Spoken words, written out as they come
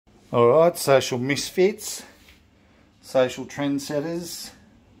Alright, social misfits, social trendsetters,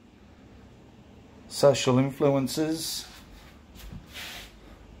 social influencers,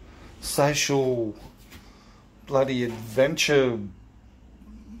 social bloody adventure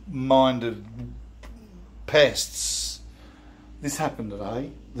minded pests. This happened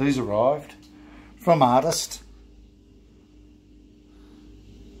today. These arrived from artist.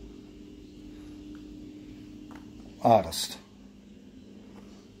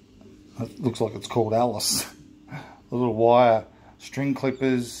 It looks like it's called Alice. The little wire string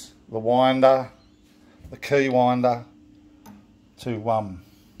clippers, the winder, the key winder to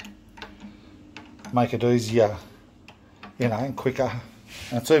make it easier, you know, and quicker.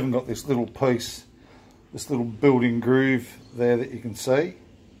 And it's even got this little piece, this little built-in groove there that you can see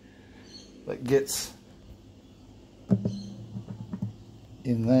that gets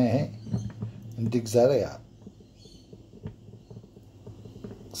in there and digs that out.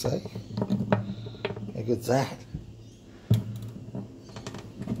 See? How good's that?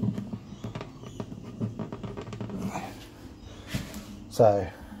 So,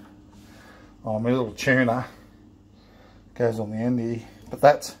 my little tuner goes on the end here, but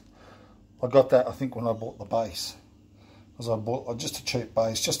that's, I got that I think when I bought the bass, because I bought just a cheap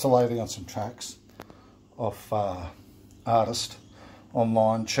bass just to lay down some tracks off artist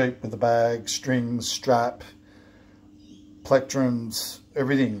online, cheap with the bag, strings, strap, plectrums,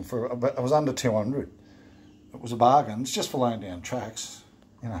 everything for, it was under 200. It was a bargain. It's just for laying down tracks,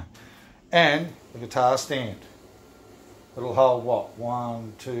 you know. And the guitar stand. It'll hold what?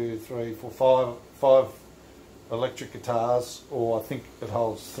 1, 2, 3, 4, 5 electric guitars, or I think it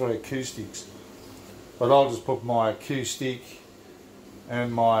holds 3 acoustics. But I'll just put my acoustic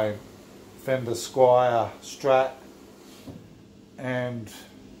and my Fender Squire Strat and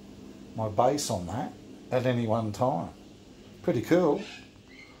my bass on that at any one time. Pretty cool.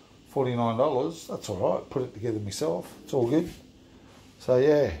 $49, that's alright, put it together myself, it's all good. So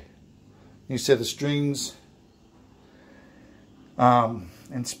yeah, new set of strings,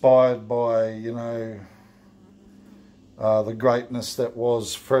 inspired by, you know, the greatness that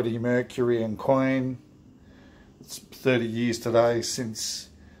was Freddie Mercury and Queen. It's 30 years today since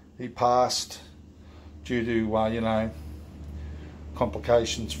he passed due to, you know,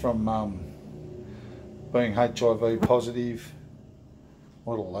 complications from being HIV positive.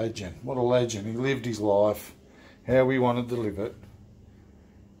 What a legend, what a legend. He lived his life how he wanted to live it,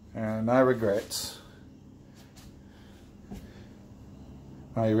 and no regrets.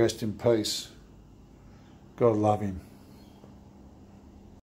 May he rest in peace. God love him.